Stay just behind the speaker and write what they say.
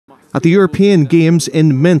At the European Games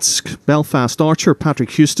in Minsk, Belfast archer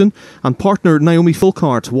Patrick Huston and partner Naomi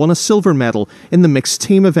Folkard won a silver medal in the mixed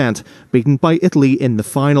team event, beaten by Italy in the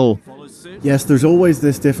final. Yes, there's always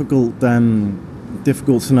this difficult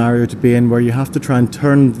scenario to be in where you have to try and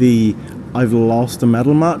turn the "I've lost a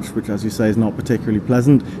medal" match, which as you say is not particularly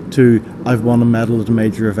pleasant, to "I've won a medal at a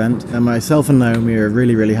major event." And myself and Naomi are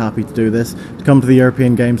really happy to do this, to come to the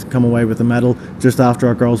European Games and come away with a medal just after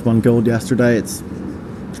our girls won gold yesterday. It's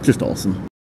just awesome.